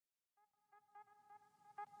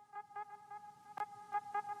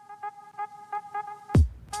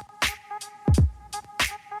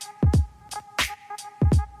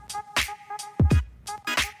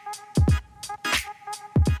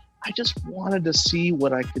I just wanted to see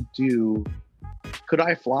what I could do. Could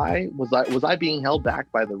I fly? Was I being held back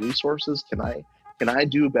by the resources? Can I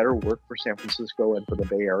do better work for San Francisco and for the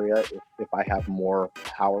Bay Area if I have more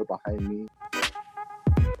power behind me?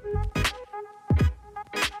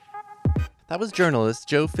 That was journalist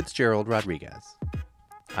Joe Fitzgerald Rodriguez.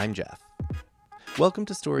 I'm Jeff. Welcome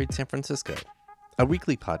to Storied San Francisco, a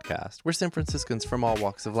weekly podcast where San Franciscans from all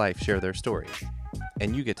walks of life share their stories,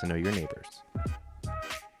 and you get to know your neighbors.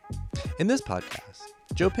 In this podcast,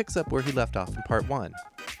 Joe picks up where he left off in part 1,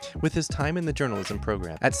 with his time in the journalism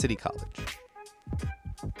program at City College.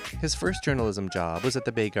 His first journalism job was at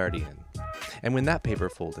the Bay Guardian, and when that paper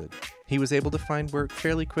folded, he was able to find work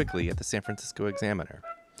fairly quickly at the San Francisco Examiner,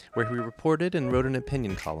 where he reported and wrote an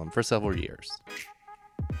opinion column for several years.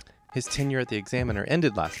 His tenure at the Examiner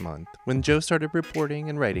ended last month when Joe started reporting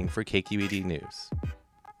and writing for KQED News.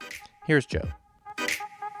 Here's Joe.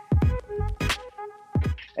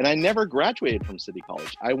 And I never graduated from City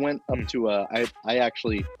College. I went up to I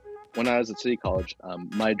actually, when I was at City College,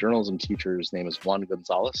 my journalism teacher's name is Juan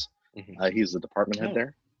Gonzalez. Mm-hmm. He's the department head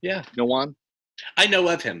there. Yeah. You know Juan? I know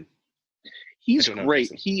of him. He's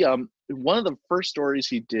great. He one of the first stories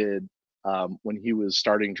he did when he was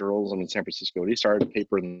starting journalism in San Francisco, he started a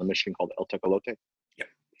paper in the Michigan called El Tecolote. Yeah.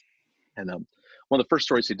 And one of the first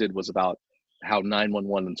stories he did was about how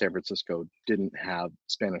 911 in San Francisco didn't have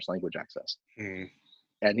Spanish language access. Mm.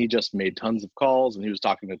 And he just made tons of calls, and he was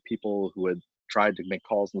talking to people who had tried to make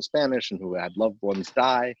calls in Spanish and who had loved ones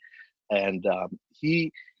die. And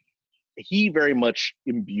he very much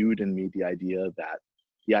imbued in me the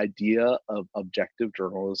idea of objective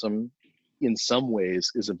journalism in some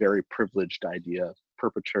ways is a very privileged idea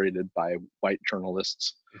perpetrated by white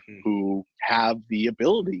journalists who have the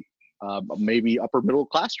ability, maybe upper middle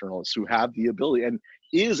class journalists who have the ability, and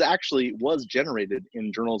was generated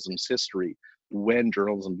in journalism's history when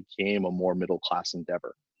journalism became a more middle class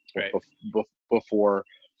endeavor. Right. Before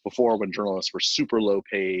when journalists were super low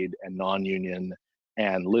paid and non-union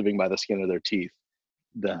and living by the skin of their teeth,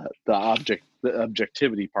 the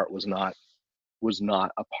objectivity part was not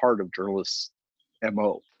a part of journalists'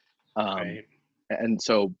 MO. Right. And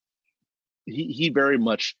so he very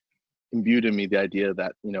much imbued in me the idea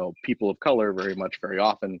that, people of color very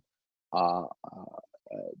often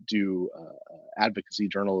do advocacy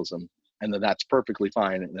journalism, and that's perfectly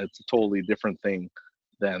fine, and it's a totally different thing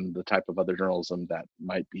than the type of other journalism that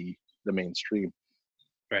might be the mainstream.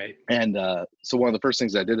 Right. And so one of the first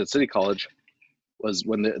things I did at City College was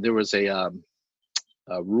when there was a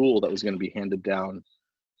rule that was going to be handed down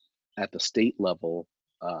at the state level,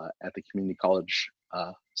 at the community college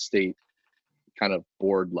state kind of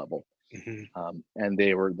board level. And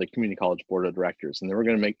they were the community college board of directors, and they were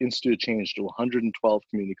going to institute a change to 112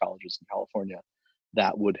 community colleges in California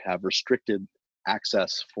that would have restricted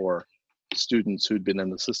access for students who'd been in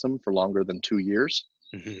the system for longer than 2 years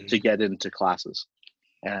to get into classes.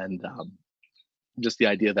 And just the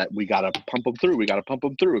idea that we got to pump them through.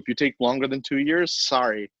 If you take longer than 2 years,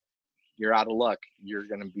 sorry, you're out of luck. You're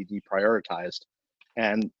going to be deprioritized.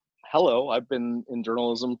 And hello, I've been in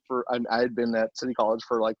journalism I had been at City College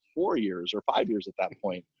for like 4 years or 5 years at that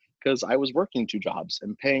point, because I was working 2 jobs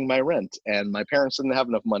and paying my rent, and my parents didn't have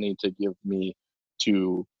enough money to give me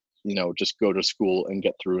to, just go to school and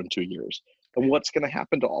get through in 2 years. And what's going to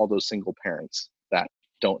happen to all those single parents that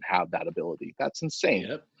don't have that ability? That's insane.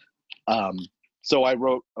 Yep. So I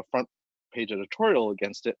wrote a front page editorial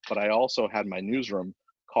against it, but I also had my newsroom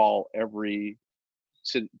call every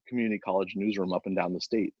community college newsroom up and down the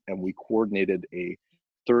state, and we coordinated a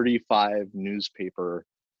 35 newspaper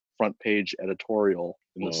front page editorial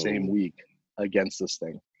in the same week against this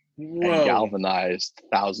thing. And galvanized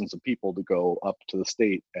thousands of people to go up to the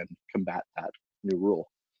state and combat that new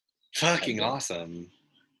rule. Fucking awesome.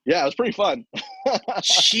 Yeah, it was pretty fun.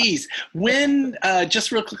 Jeez. When,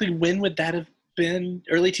 just real quickly, when would that have been?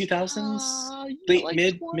 Early 2000s? Late, like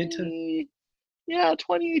mid to? Yeah,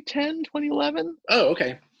 2010, 2011. Oh,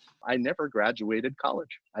 okay. I never graduated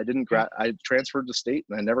college. I didn't I transferred to state,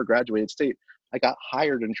 and I never graduated state. I got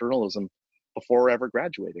hired in journalism before ever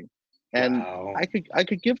graduating. And wow. I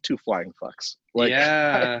could give 2 flying fucks.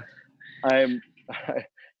 Yeah. I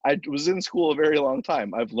was in school a very long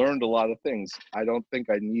time. I've learned a lot of things. I don't think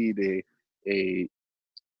I need a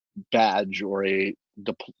badge or a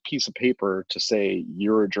piece of paper to say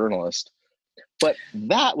you're a journalist. But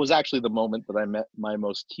that was actually the moment that I met my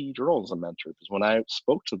most key journalism mentor, because when I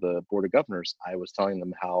spoke to the Board of Governors, I was telling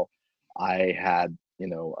them how I had,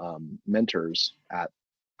 mentors at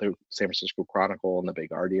the San Francisco Chronicle and the Bay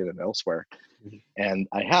Guardian and elsewhere. And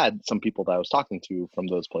I had some people that I was talking to from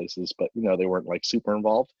those places, but they weren't like super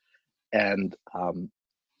involved. And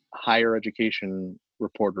higher education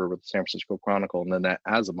reporter with the San Francisco Chronicle, Nanette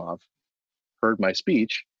Asimov, heard my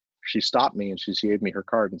speech. She stopped me and she gave me her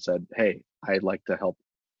card and said, "Hey, I'd like to help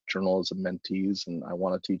journalism mentees, and I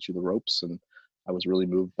want to teach you the ropes. And I was really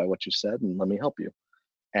moved by what you said, and let me help you."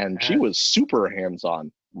 And she was super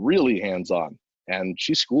hands-on, really hands-on, and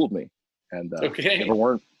she schooled me. And Okay.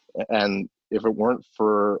 if it weren't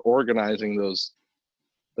for organizing those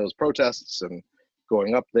protests and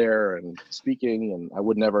going up there and speaking, and I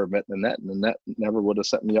would never have met Nanette, and Nanette never would have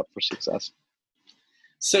set me up for success.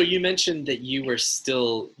 So you mentioned that you were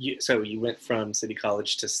so you went from City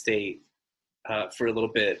College to State for a little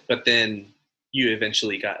bit, but then you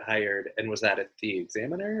eventually got hired, and was that at the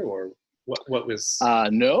Examiner, or what was?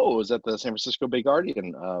 No, it was at the San Francisco Bay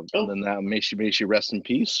Guardian. And then that may she rest in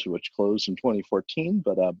peace, which closed in 2014.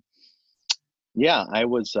 But yeah, I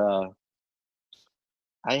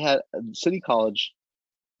had City College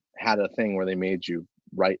had a thing where they made you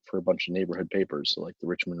write for a bunch of neighborhood papers, so like the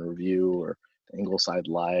Richmond Review or the Ingleside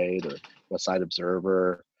Light or West Side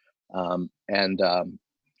Observer,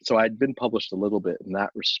 so I'd been published a little bit in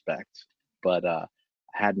that respect, but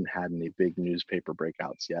hadn't had any big newspaper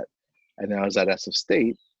breakouts yet. And then I was at SF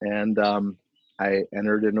State, and I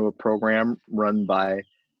entered into a program run by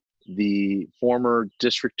the former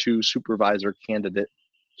District 2 supervisor candidate,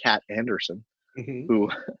 Kat Anderson, Mm-hmm.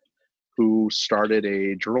 who started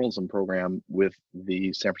a journalism program with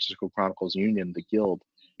the San Francisco Chronicles Union, the Guild.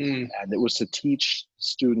 Mm. And it was to teach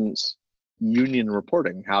students union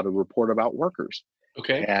reporting, how to report about workers.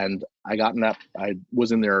 Okay. And I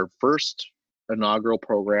was in their first inaugural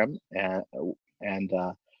program, and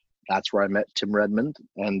that's where I met Tim Redmond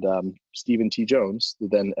and Stephen T. Jones, the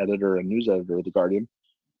then editor and news editor of The Guardian.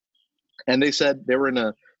 And they said they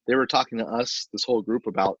were talking to us, this whole group,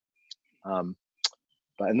 about,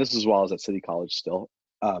 and this is while I was at City College still,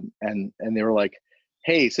 and they were like,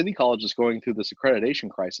 "Hey, City College is going through this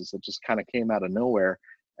accreditation crisis that just kind of came out of nowhere,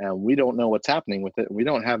 and we don't know what's happening with it. We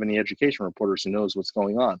don't have any education reporters who knows what's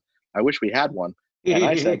going on. I wish we had one." And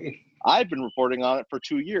I said, "I've been reporting on it for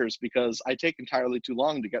 2 years because I take entirely too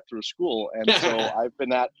long to get through school. And so I've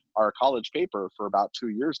been at our college paper for about 2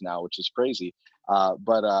 years now, which is crazy.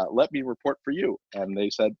 But let me report for you." And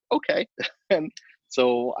they said, "Okay." And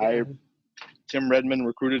so Tim Redmond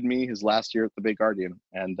recruited me his last year at the Bay Guardian,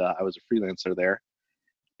 and I was a freelancer there.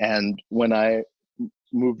 And when I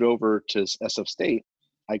moved over to SF State,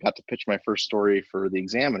 I got to pitch my first story for the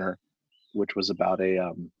Examiner, which was about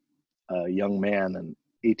a young man, an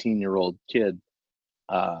 18-year-old kid,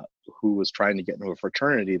 who was trying to get into a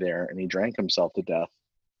fraternity there, and he drank himself to death.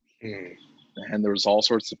 Mm. And there was all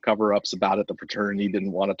sorts of cover-ups about it. The fraternity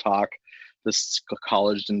didn't want to talk. This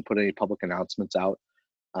college didn't put any public announcements out.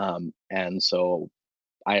 And so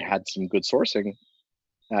I had some good sourcing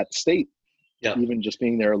at State, even just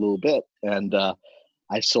being there a little bit. And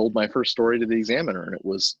I sold my first story to the Examiner, and it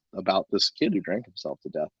was about this kid who drank himself to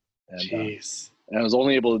death. And, and I was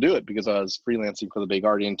only able to do it because I was freelancing for the Bay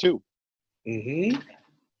Guardian too. Mm-hmm.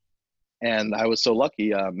 And I was so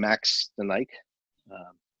lucky. Max Denike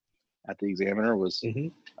at the Examiner was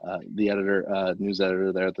the editor, news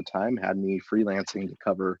editor there at the time, had me freelancing to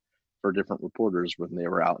cover for different reporters when they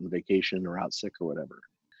were out on vacation or out sick or whatever.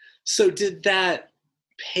 So did that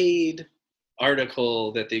paid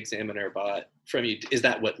article that the Examiner bought from you, is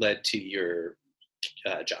that what led to your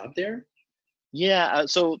job there? Yeah,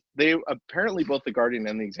 so they apparently, both the Guardian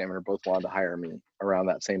and the Examiner both wanted to hire me around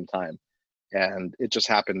that same time. And it just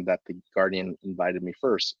happened that the Guardian invited me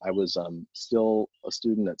first. I was still a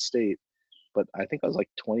student at State, but I think I was like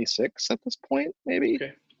 26 at this point, maybe.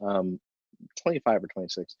 Okay. 25 or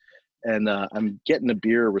 26. And I'm getting a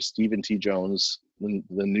beer with Stephen T. Jones, the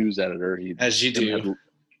news editor. As you do.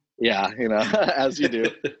 Yeah, as you do.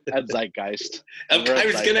 At Zeitgeist. I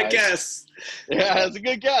was going to guess. Yeah, that's a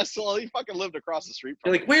good guess. Well, he fucking lived across the street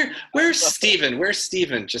from me. You're like, where's Stephen? Where's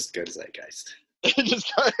Stephen? Just go to Zeitgeist.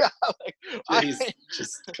 Just come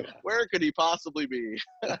on. Where could he possibly be?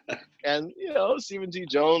 And Stephen T.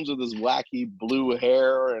 Jones with his wacky blue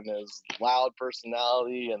hair and his loud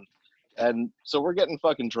personality, and so we're getting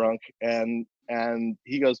fucking drunk, and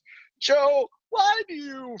he goes, "Joe, why do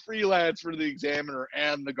you freelance for the Examiner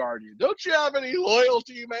and the Guardian? Don't you have any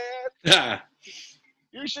loyalty, man?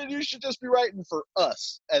 You should just be writing for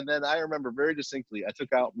us." And then I remember very distinctly, I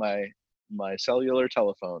took out my cellular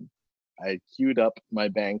telephone. I queued up my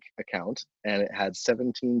bank account, and it had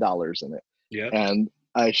 $17 in it. Yeah. And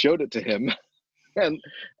I showed it to him, and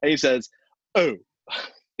he says, "Oh."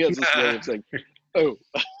 He has this way of saying, "Oh,"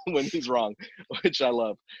 when he's wrong, which I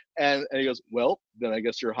love. And he goes, "Well, then I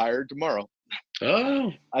guess you're hired tomorrow."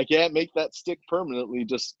 Oh, I can't make that stick permanently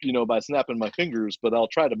just, by snapping my fingers, but I'll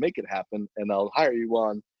try to make it happen, and I'll hire you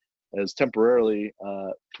on as temporarily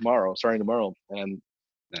starting tomorrow. And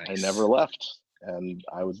nice. I never left. And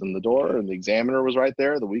I was in the door, and the Examiner was right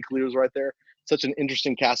there. The Weekly was right there. Such an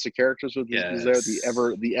interesting cast of characters was there.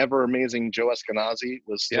 The ever amazing Joe Eskenazi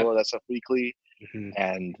was still at SF Weekly,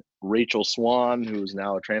 and Rachel Swan, who is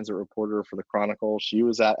now a transit reporter for the Chronicle, she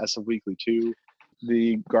was at SF Weekly too.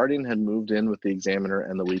 The Guardian had moved in with the Examiner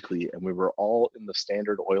and the Weekly, and we were all in the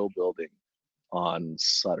Standard Oil building on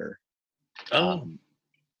Sutter,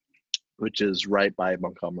 which is right by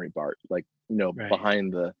Montgomery BART,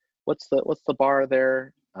 behind the what's the bar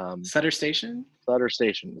there? Sutter Station. Sutter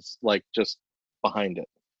Station. It's like just behind it.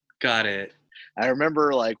 Got it. I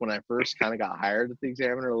remember when I first kind of got hired at the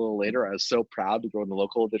Examiner a little later, I was so proud to go in the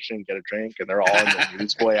local edition and get a drink, and they're all in the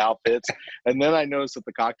newsboy outfits. And then I noticed that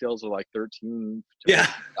the cocktails are like $13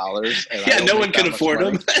 and no one can afford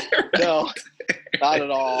them. No, not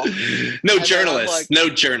at all. No journalists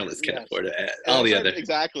can afford it. All the other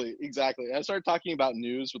exactly. And I started talking about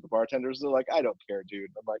news with the bartenders. They're like, "I don't care, dude."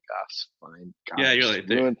 I'm like, fine." Gosh, yeah, you're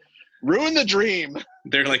like, ruin the dream.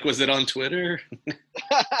 They're like, "Was it on Twitter?"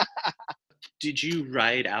 Did you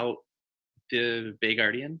ride out the Bay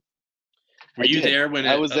Guardian? Were you there when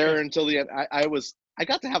I was there until the end? I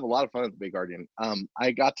got to have a lot of fun at the Bay Guardian.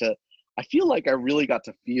 I feel like I really got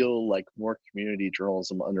to feel like more community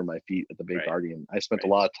journalism under my feet at the Bay Guardian. I spent a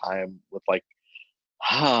lot of time with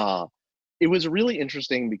it was really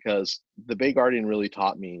interesting because the Bay Guardian really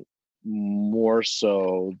taught me more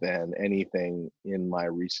so than anything in my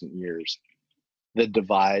recent years, the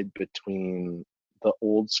divide between the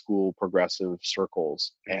old school progressive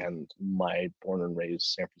circles and my born and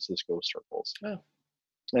raised San Francisco circles. Oh.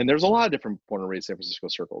 And there's a lot of different born and raised San Francisco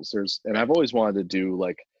circles. And I've always wanted to do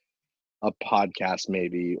a podcast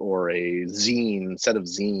maybe, or a set of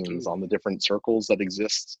zines on the different circles that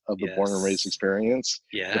exist of the born and raised experience,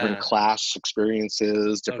 different class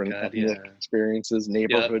experiences, different ethnic experiences,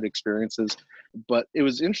 neighborhood experiences. But it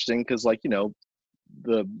was interesting because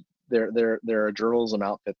they're a journalism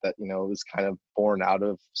outfit that was kind of born out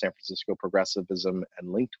of San Francisco progressivism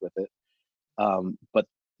and linked with it. But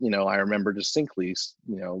I remember distinctly,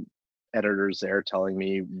 editors there telling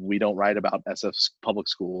me, "We don't write about SF's public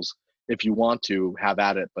schools. If you want to, have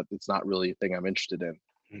at it, but it's not really a thing I'm interested in."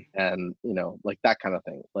 And that kind of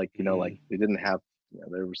thing. They didn't have,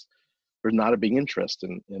 there's not a big interest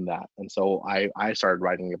in that. And so I started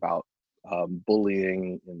writing about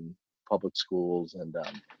bullying in public schools and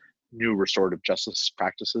new restorative justice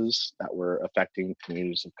practices that were affecting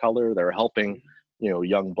communities of color, that were helping,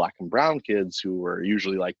 young Black and brown kids who were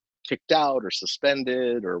usually kicked out or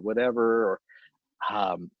suspended or whatever,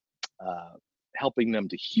 or helping them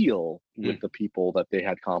to heal with the people that they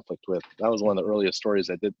had conflict with. That was one of the earliest stories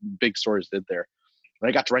big stories I did there. And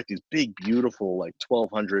I got to write these big, beautiful,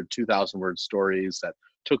 1,200, 2,000 word stories that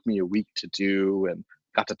took me a week to do, and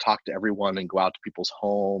got to talk to everyone and go out to people's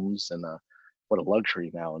homes. And what a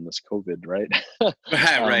luxury now in this COVID, right?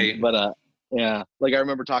 Right. But I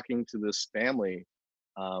remember talking to this family,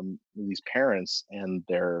 these parents and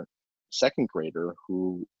their second grader,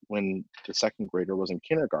 who, when the second grader was in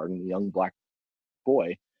kindergarten, the young Black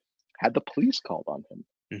boy had the police called on him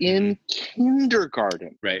in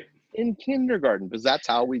kindergarten. Right. In kindergarten, because that's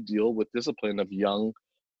how we deal with discipline of young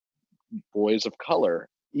boys of color,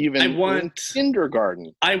 even in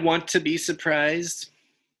kindergarten. I want to be surprised.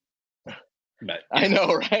 But I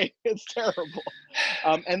know, right? It's terrible.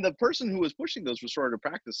 And the person who was pushing those restorative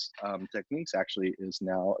practice techniques actually is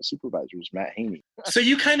now a supervisor, is Matt Haney. So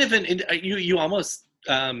you kind of you almost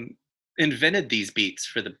invented these beats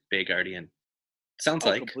for the Bay Guardian. Sounds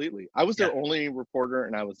like completely. I was their only reporter,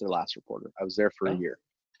 and I was their last reporter. I was there for a year.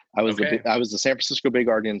 I was the San Francisco Bay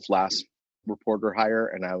Guardian's last reporter hire,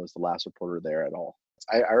 and I was the last reporter there at all.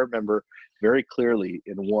 I remember very clearly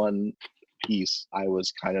in one piece, I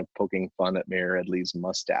was kind of poking fun at Mayor Ed Lee's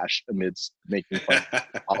mustache amidst making fun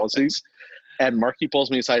of policies. And Markey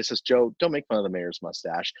pulls me aside and says, "Joe, don't make fun of the mayor's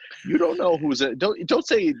mustache. You don't know who's it. Don't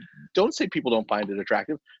say people don't find it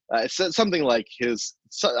attractive." It said something like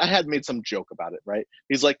I had made some joke about it, right?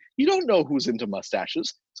 He's like, "You don't know who's into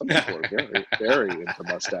mustaches. Some people are very, very into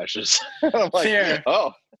mustaches." I'm like, fair.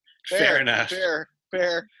 "Oh, fair enough.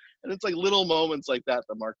 Fair." And it's little moments like that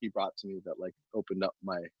Markey brought to me that opened up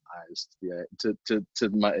my eyes to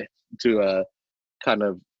a kind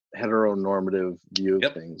of heteronormative view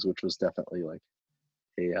of things, which was definitely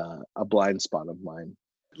a blind spot of mine.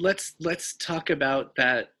 Let's talk about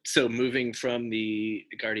that. So moving from the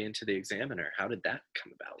Guardian to the Examiner, how did that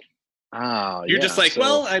come about? Oh, You're just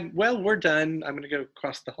we're done. I'm gonna go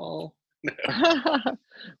across the hall.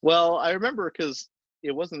 Well, I remember because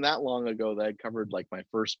it wasn't that long ago that I covered like my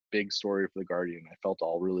first big story for the Guardian. I felt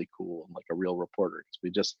all really cool and like a real reporter because we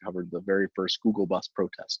just covered the very first Google bus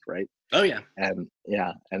protest, right? Oh yeah. And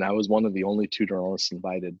yeah, and I was one of the only two journalists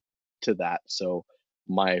invited to that. So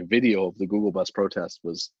my video of the Google bus protest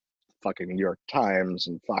was fucking New York Times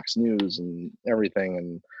and Fox News and everything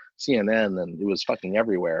and CNN, and it was fucking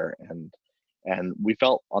everywhere. And we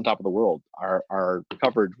felt on top of the world. Our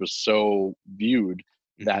coverage was so viewed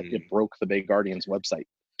that it broke the Bay Guardian's website.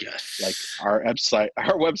 Yes. Like our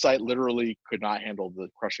website literally could not handle the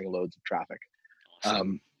crushing loads of traffic.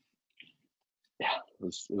 Awesome. Yeah, it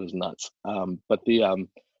was nuts. But then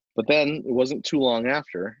it wasn't too long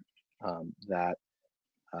after that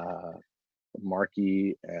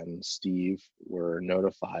Marky and Steve were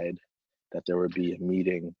notified that there would be a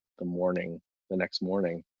meeting the next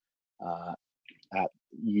morning at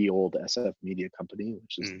ye old SF Media Company,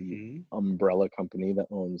 which is the umbrella company that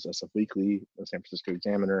owns SF Weekly, the San Francisco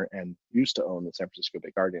Examiner, and used to own the San Francisco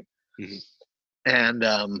Bay Guardian. And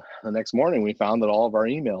the next morning, we found that all of our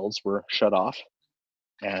emails were shut off,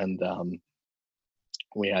 and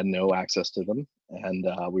we had no access to them. And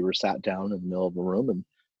we were sat down in the middle of a room and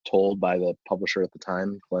told by the publisher at the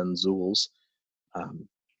time, Glenn Zules,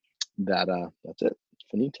 that that's it,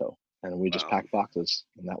 finito. And we just packed boxes,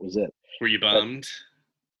 and that was it. Were you bummed?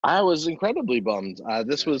 But I was incredibly bummed.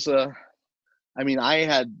 This was, I mean,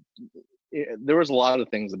 there was a lot of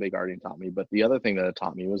things the Bay Guardian taught me, but the other thing that it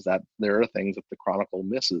taught me was that there are things that the Chronicle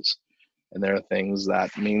misses, and there are things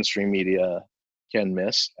that mainstream media can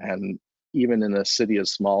miss. And even in a city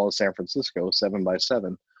as small as San Francisco,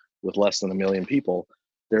 7x7, with less than 1 million people,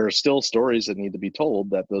 there are still stories that need to be told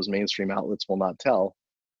that those mainstream outlets will not tell.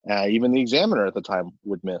 Even the Examiner at the time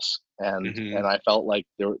would miss, and I felt like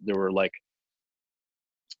there were like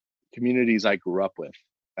communities I grew up with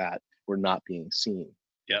that were not being seen.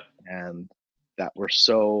 Yep. And that were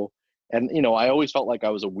so, and you know, I always felt like I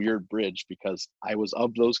was a weird bridge because I was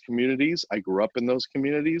of those communities. I grew up in those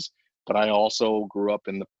communities, but I also grew up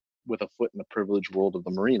with a foot in the privileged world of the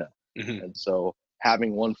marina. And so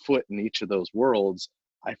having one foot in each of those worlds,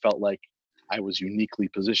 I felt like I was uniquely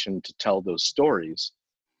positioned to tell those stories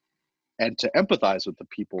and to empathize with the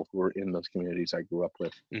people who were in those communities I grew up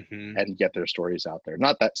with and get their stories out there.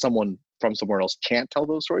 Not that someone from somewhere else can't tell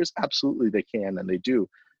those stories. Absolutely they can, and they do.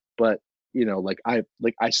 But, you know, I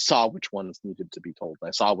saw which ones needed to be told.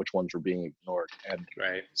 I saw which ones were being ignored. And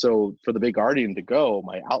so for the Bay Guardian to go,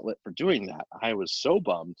 my outlet for doing that, I was so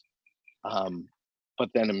bummed.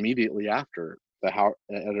 But then immediately after, the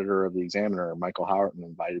editor of the Examiner, Michael Howerton,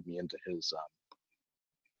 invited me into his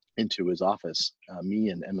office, me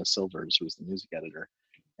and Emma Silvers, who was the music editor,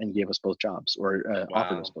 and gave us both jobs, or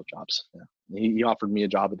offered us both jobs. Yeah. He offered me a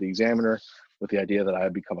job at the Examiner with the idea that I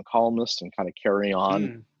would become a columnist and kind of carry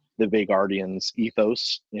on the Bay Guardian's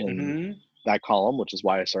ethos in that column, which is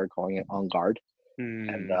why I started calling it On Guard,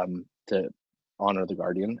 and to honor the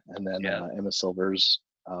Guardian. And then Emma Silvers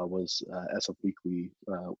was SF Weekly,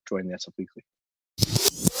 joined the SF Weekly.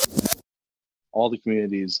 All the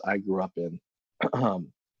communities I grew up in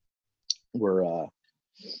were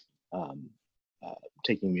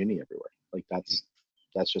taking Muni everywhere. Like that's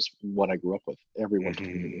just what I grew up with. Everyone took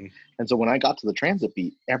Muni. And so when I got to the transit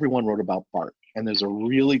beat, everyone wrote about BART. And there's a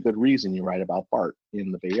really good reason you write about BART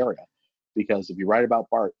in the Bay Area. Because if you write about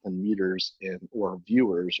BART, then readers or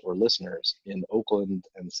viewers or listeners in Oakland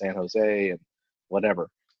and San Jose and whatever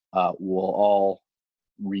will all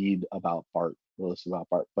read about BART, or listen about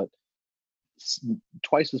BART. But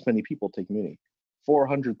twice as many people take Muni.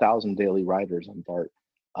 400,000 daily riders on BART,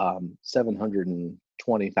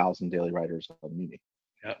 720,000 daily riders on Muni.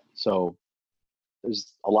 Yep. So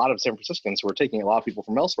there's a lot of San Franciscans who are taking it, a lot of people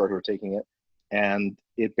from elsewhere who are taking it, and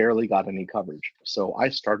it barely got any coverage. So I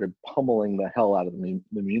started pummeling the hell out of the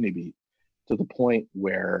Muni beat to the point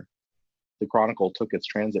where the Chronicle took its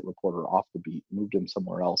transit reporter off the beat, moved him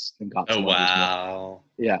somewhere else, and got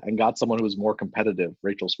got someone who was more competitive,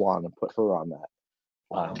 Rachel Swan, and put her on that.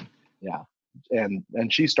 Wow. And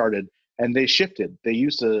she started, and they shifted. The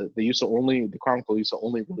Chronicle used to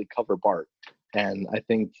only really cover BART, and I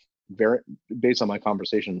think based on my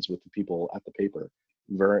conversations with the people at the paper,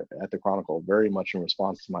 at the Chronicle, very much in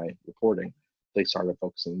response to my reporting, they started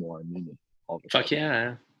focusing more on Muni. Fuck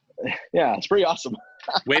yeah. Yeah, it's pretty awesome.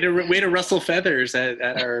 way to rustle feathers at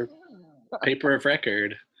our paper of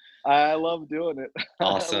record. I love doing it.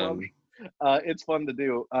 Awesome. It's fun to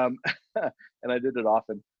do, and I did it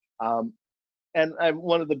often. And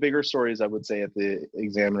one of the bigger stories I would say at the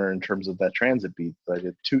Examiner in terms of that transit beat, I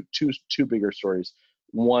did two bigger stories.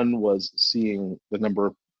 One was seeing the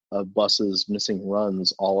number of buses missing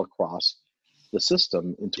runs all across the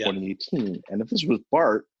system in Yeah. 2018. And if this was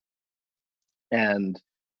BART, and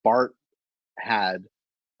BART had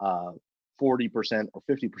 40% or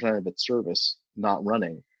 50% of its service not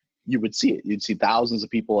running, you would see it. You'd see thousands of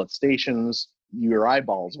people at stations. Your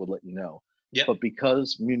eyeballs would let you know. Yep. But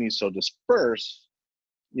because Muni's so dispersed,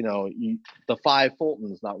 the 5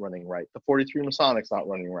 Fulton's not running right, the 43 Masonic's not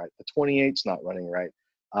running right, the 28's not running right,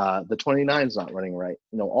 the 29's not running right.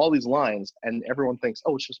 All these lines, and everyone thinks,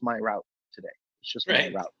 oh, it's just my route today. It's just my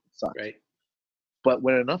route. It sucks. Right. But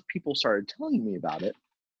when enough people started telling me about it,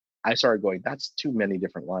 I started going, that's too many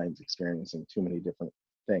different lines experiencing too many different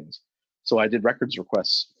things. So I did records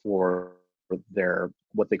requests for their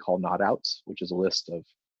what they call not outs, which is a list of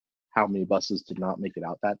how many buses did not make it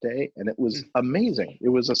out that day. And it was amazing. It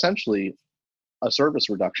was essentially a service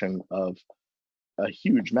reduction of a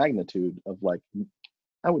huge magnitude of, like,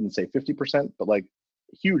 I wouldn't say 50%, but like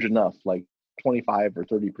huge enough, like 25 or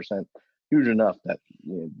 30%, huge enough that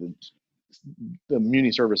the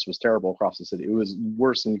Muni service was terrible across the city. It was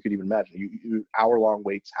worse than you could even imagine. You hour-long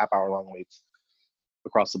waits, half-hour-long waits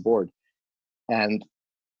across the board. And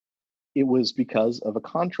it was because of a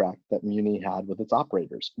contract that Muni had with its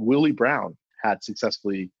operators. Willie Brown had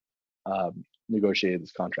successfully negotiated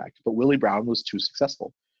this contract, but Willie Brown was too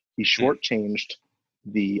successful. He shortchanged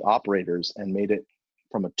the operators and made it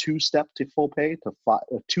from a 2-step to full pay to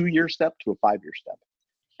a 2-year step to a 5-year step.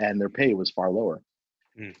 And their pay was far lower.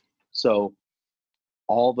 So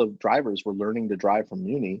all the drivers were learning to drive from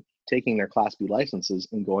Muni, taking their Class B licenses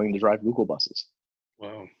and going to drive Google buses.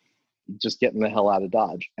 Wow. Just getting the hell out of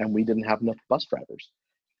Dodge. And we didn't have enough bus drivers.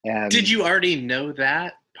 And did you already know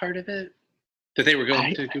that part of it? That they were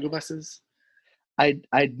going to Google buses? I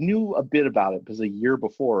knew a bit about it because a year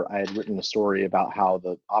before I had written a story about how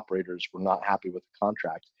the operators were not happy with the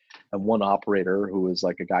contract. And one operator, who was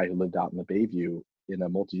like a guy who lived out in the Bayview in a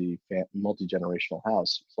multi-generational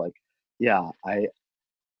house, was like, yeah, I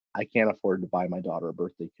can't afford to buy my daughter a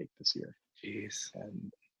birthday cake this year. Jeez.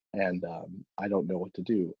 And I don't know what to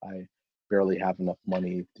do. I barely have enough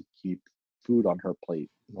money to keep food on her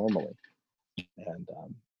plate normally.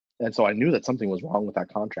 And so I knew that something was wrong with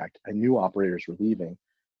that contract. I knew operators were leaving.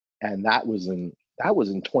 And that was in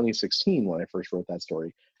 2016 when I first wrote that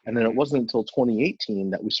story. And then it wasn't until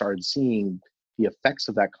 2018 that we started seeing the effects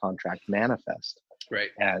of that contract manifest.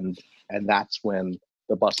 Right. And that's when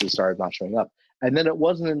the buses started not showing up. And then it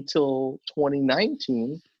wasn't until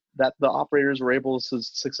 2019 that the operators were able to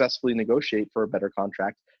successfully negotiate for a better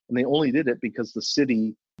contract. And they only did it because the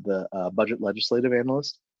city, the budget legislative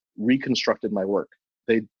analyst, reconstructed my work.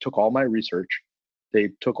 They took all my research, they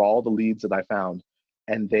took all the leads that I found,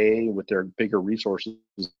 and they, with their bigger resources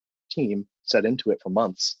team, set into it for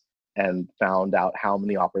months and found out how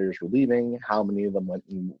many operators were leaving, how many of them went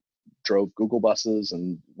and drove Google buses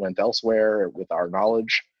and went elsewhere with our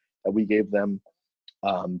knowledge that we gave them,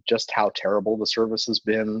 just how terrible the service has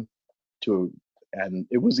been and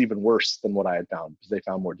it was even worse than what I had found because they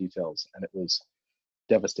found more details, and it was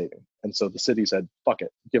devastating. And so the city said, fuck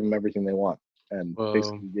it, give them everything they want, and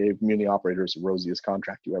basically gave Muni operators the rosiest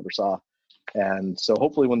contract you ever saw. And so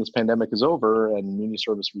hopefully when this pandemic is over and Muni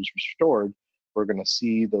service is restored, we're going to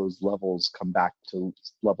see those levels come back to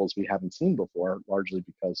levels we haven't seen before, largely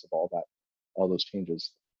because of all those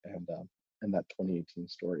changes and that 2018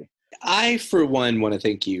 story. I, for one, want to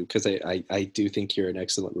thank you because I do think you're an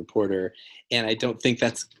excellent reporter, and I don't think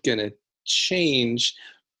that's going to change.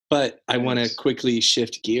 But I want to quickly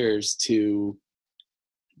shift gears to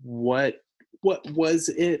what was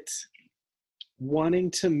it wanting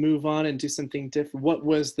to move on and do something different? What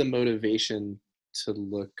was the motivation to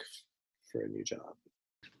look for a new job?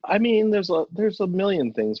 I mean, there's a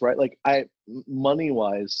million things, right? Like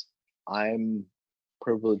money-wise, I'm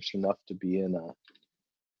privileged enough to be in a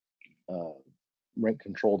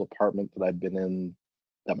rent-controlled apartment that I've been in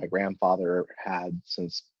that my grandfather had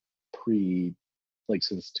since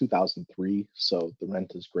 2003. So the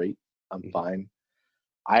rent is great. I'm fine.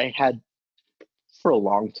 I had for a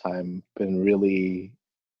long time been really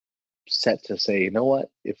set to say, you know what,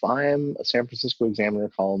 if I'm a San Francisco Examiner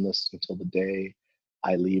columnist until the day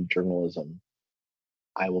I leave journalism,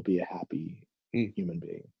 I will be a happy human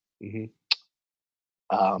being. Mm-hmm.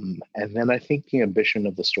 And then I think the ambition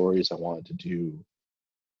of the stories I wanted to do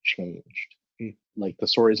changed. Like the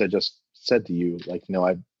stories I just said to you, like,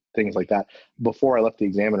 things like that. Before I left the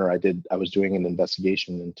Examiner, I was doing an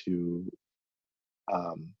investigation into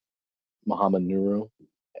Mohammed Nuru,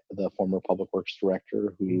 the former public works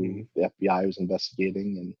director who the FBI was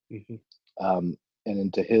investigating, and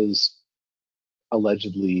into his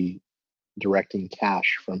allegedly directing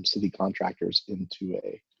cash from city contractors into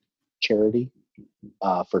a charity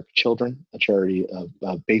for children, a charity,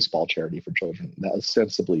 a baseball charity for children. That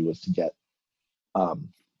ostensibly was um,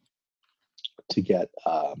 to get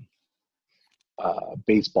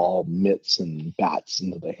baseball mitts and bats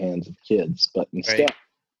into the hands of kids, but instead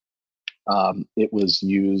it was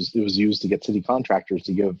used to get city contractors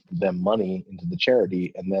to give them money into the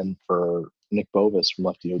charity, and then for Nick Bovis from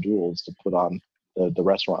Lefty O'Doul's to put on the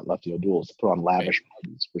restaurant Lefty O'Doul's to put on lavish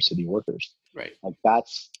parties for city workers. Right. Like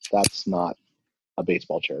that's not a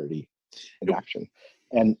baseball charity in action.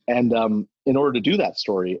 And in order to do that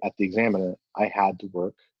story at the Examiner, I had to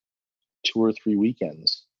work 2 or 3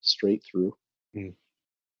 weekends straight through. Mm.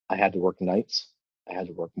 I had to work nights. I had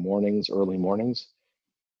to work mornings, early mornings.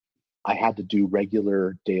 I had to do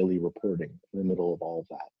regular daily reporting in the middle of all of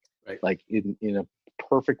that. Right. Like in a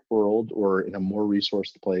perfect world or in a more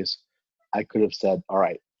resourced place, I could have said, all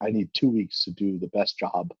right, I need 2 weeks to do the best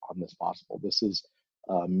job on this possible. This is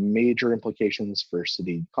major implications for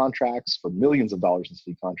city contracts, for millions of dollars in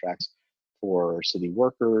city contracts, for city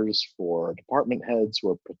workers, for department heads who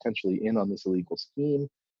are potentially in on this illegal scheme.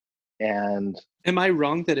 And am I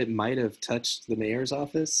wrong that it might have touched the mayor's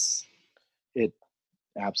office? It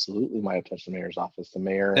absolutely might have touched the mayor's office. The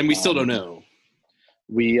mayor, and we still don't know.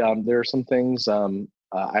 There are some things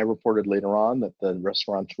I reported later on that the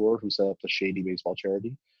restaurateur who set up the shady baseball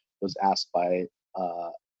charity was asked by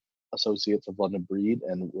associates of London Breed,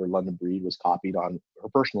 and where London Breed was copied on her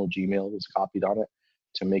personal Gmail was copied on it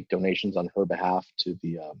to make donations on her behalf to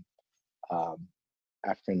the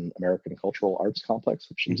African American Cultural Arts Complex,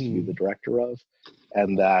 which she used to be the director of,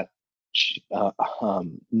 and that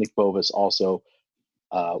Nick Bovis also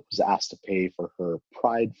was asked to pay for her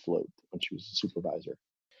Pride float when she was a supervisor.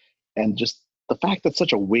 And just the fact that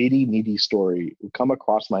such a weighty, meaty story would come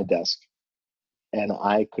across my desk and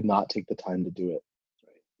I could not take the time to do it.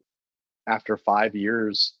 After 5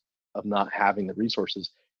 years of not having the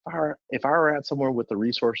resources, if I were at somewhere with the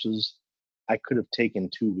resources, I could have taken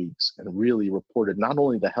 2 weeks and really reported not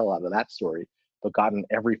only the hell out of that story, but gotten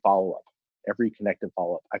every follow-up, every connected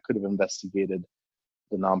follow-up. I could have investigated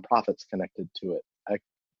the nonprofits connected to it.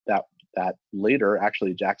 That later,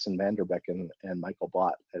 actually, Jackson Vanderbeck and Michael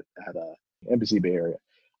Blatt at Embassy Bay Area,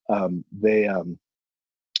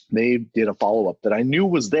 they did a follow-up that I knew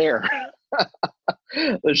was there.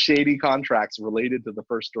 The shady contracts related to the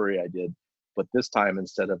first story I did, but this time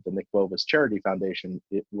instead of the Nick Bovis Charity Foundation,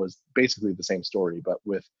 it was basically the same story, but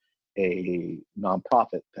with a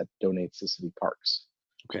nonprofit that donates to city parks.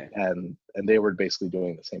 Okay. And they were basically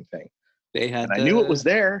doing the same thing. I knew it was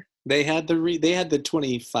there. They had the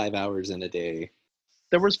 25 hours in a day.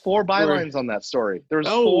 There was 4 bylines on that story. There was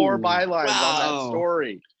 4 bylines on that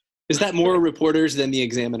story. Is that more reporters than the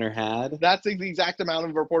Examiner had? That's the exact amount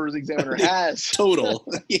of reporters the Examiner has. Total.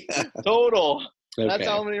 Yeah. Total. Okay. That's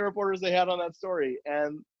how many reporters they had on that story.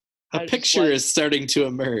 And a picture is starting to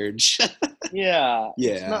emerge. Yeah.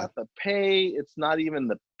 Yeah. It's not the pay. It's not even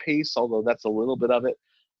the pace, although that's a little bit of it.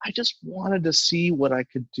 I just wanted to see what I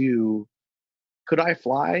could do. Could I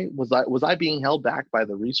fly? Was I being held back by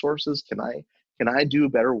the resources? Can I do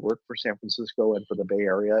better work for San Francisco and for the Bay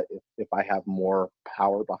Area if I have more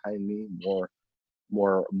power behind me, more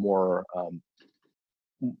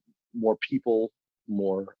people,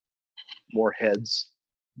 more heads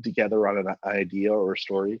together on an idea or a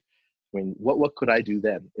story? I mean, what could I do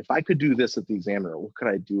then? If I could do this at the Examiner, what could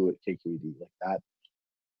I do at KQED? Like that?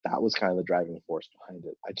 That was kind of the driving force behind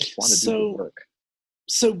it. I just want to do the work.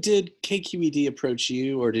 So did KQED approach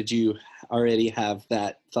you, or did you already have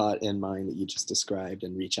that thought in mind that you just described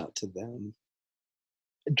and reach out to them?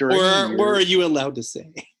 Or are you allowed to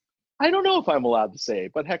say? I don't know if I'm allowed to say,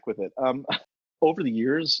 but heck with it. Over the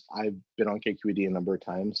years, I've been on KQED a number of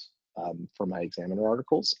times for my Examiner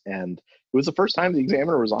articles, and it was the first time the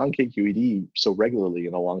Examiner was on KQED so regularly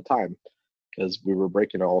in a long time, because we were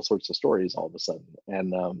breaking all sorts of stories all of a sudden.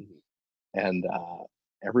 And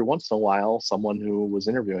every once in a while, someone who was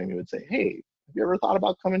interviewing me would say, "Hey, have you ever thought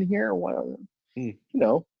about coming here? Well, you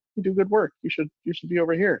do good work. You should be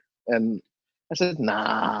over here." And I said,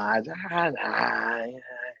 nah. That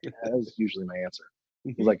was usually my answer.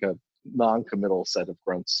 It was like a non-committal set of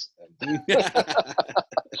grunts.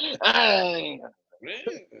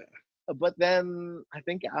 But then I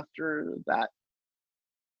think after that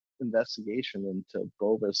investigation into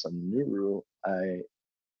Bovis and Nuru,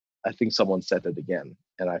 I think someone said it again,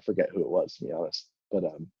 and I forget who it was, to be honest. But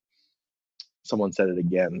someone said it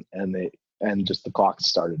again, and just the clock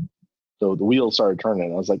started. So the wheels started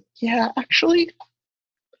turning. I was like, yeah, actually.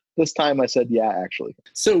 This time I said, yeah, actually.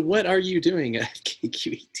 So what are you doing at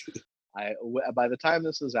KQED? By the time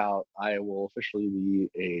this is out, I will officially be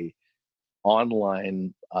a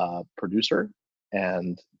online producer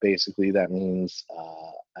And basically that means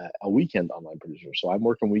a weekend online producer. So I'm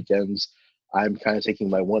working weekends. I'm kind of taking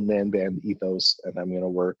my one-man band ethos, and I'm going to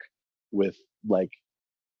work with like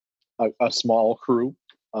a small crew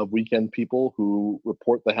of weekend people who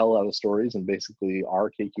report the hell out of stories and basically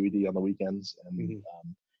are KQED on the weekends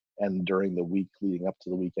and during the week leading up to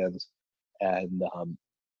the weekends. And I'm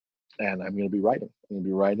going to be writing. I'm going to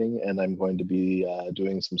be writing, and I'm going to be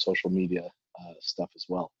doing some social media stuff as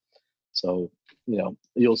well. So,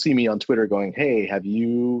 you'll see me on Twitter going, "Hey, have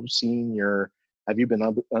you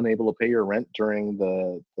been unable to pay your rent during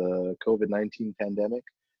the COVID-19 pandemic?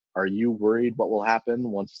 Are you worried what will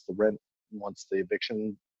happen once the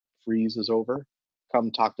eviction freeze is over?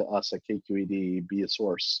 Come talk to us at KQED, be a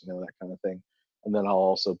source, that kind of thing." And then I'll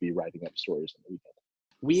also be writing up stories on the weekend.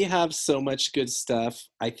 We have so much good stuff.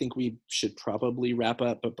 I think we should probably wrap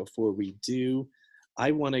up, but before we do,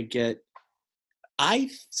 I want to get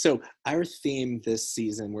so our theme this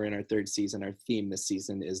season, we're in our third season, our theme this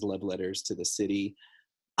season is love letters to the city.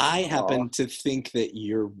 I happen to think that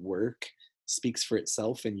your work speaks for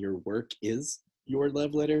itself, and your work is your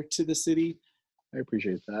love letter to the city. I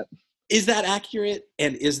appreciate that. Is that accurate?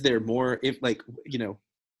 And is there more? If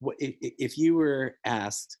you were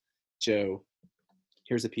asked, Joe,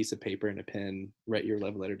 here's a piece of paper and a pen, write your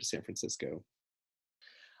love letter to San Francisco.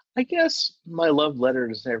 I guess my love letter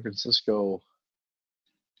to San Francisco,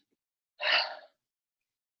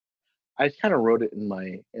 I kind of wrote it in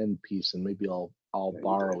my end piece, and maybe I'll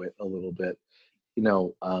borrow it a little bit.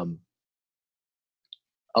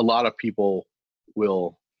 A lot of people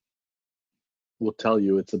will tell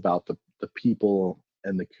you it's about the people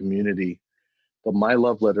and the community, but my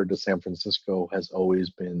love letter to San Francisco has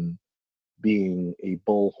always been being a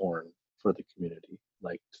bullhorn for the community,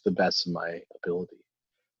 like to the best of my ability,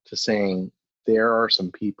 to saying there are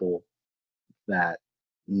some people that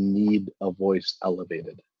need a voice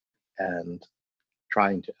elevated, and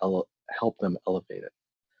trying to help them elevate it.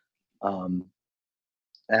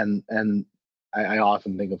 And I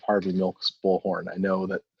often think of Harvey Milk's bullhorn. I know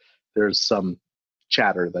that there's some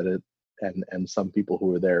chatter that and some people who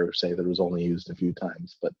were there say that it was only used a few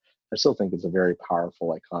times, but I still think it's a very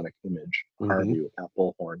powerful, iconic image, Harvey with that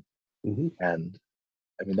bullhorn. And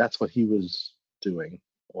I mean, that's what he was doing,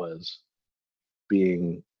 was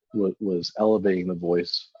elevating the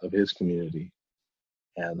voice of his community.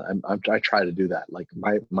 And I try to do that. Like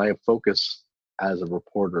my focus as a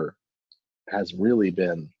reporter has really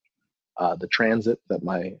been the transit that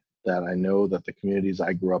I know that the communities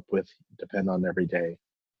I grew up with depend on every day.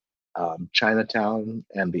 Chinatown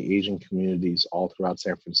and the Asian communities all throughout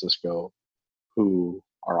San Francisco, who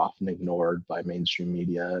are often ignored by mainstream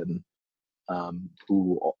media, and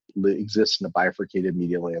who exist in a bifurcated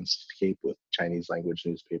media landscape with Chinese language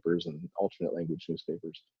newspapers and alternate language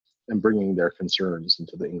newspapers, and bringing their concerns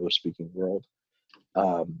into the English-speaking world.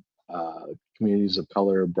 Communities of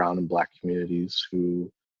color, brown and black communities who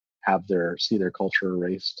see their culture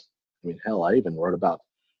erased. I mean, hell, I even wrote about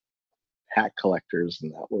hat collectors in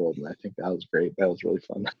that world, and I think that was great. That was really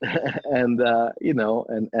fun. And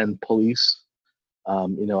and police.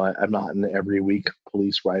 I'm not an every week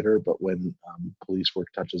police writer, but when police work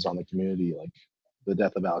touches on the community, like the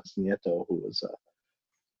death of Alex Nieto, who was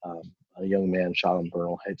a young man shot on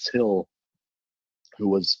Bernal Heights Hill, who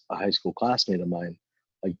was a high school classmate of mine,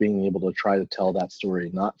 like being able to try to tell that story,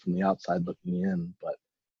 not from the outside looking in, but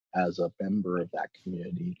as a member of that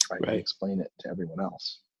community, trying to explain it to everyone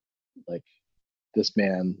else. Like, this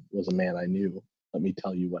man was a man I knew. Let me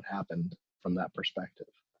tell you what happened from that perspective.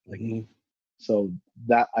 Like, so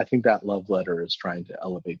that, I think that love letter is trying to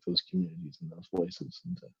elevate those communities and those voices,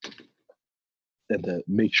 and to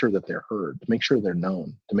make sure that they're heard, to make sure they're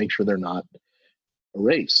known, to make sure they're not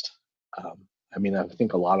erased. I mean, I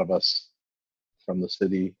think a lot of us from the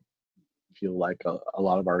city feel like a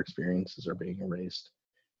lot of our experiences are being erased.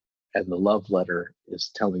 And the love letter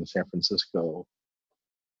is telling San Francisco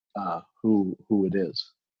who it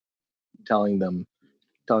is, telling San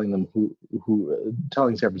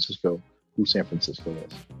Francisco who San Francisco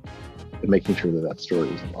is, and making sure that story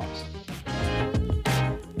isn't lost.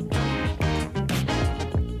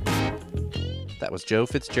 That was Joe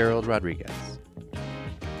Fitzgerald Rodriguez.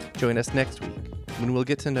 Join us next week when we'll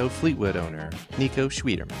get to know Fleetwood owner Nico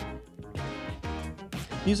Schwieterman.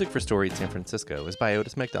 Music for Storied San Francisco is by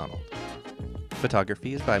Otis McDonald.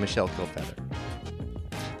 Photography is by Michelle Kilfeather.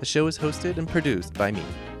 The show is hosted and produced by me,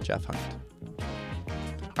 Jeff Hunt.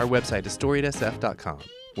 Our website is storiedsf.com,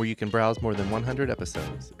 where you can browse more than 100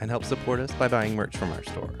 episodes and help support us by buying merch from our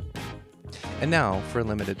store. And now, for a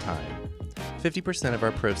limited time, 50% of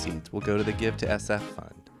our proceeds will go to the Give to SF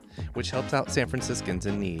Fund, which helps out San Franciscans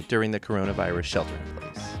in need during the coronavirus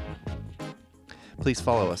shelter-in-place. Please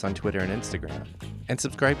follow us on Twitter and Instagram, and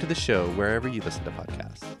subscribe to the show wherever you listen to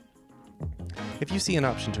podcasts. If you see an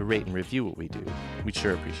option to rate and review what we do, we'd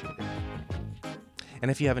sure appreciate it. And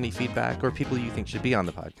if you have any feedback or people you think should be on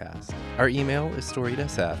the podcast, our email is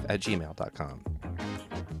storiedsf@gmail.com.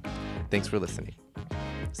 Thanks for listening.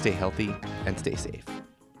 Stay healthy and stay safe.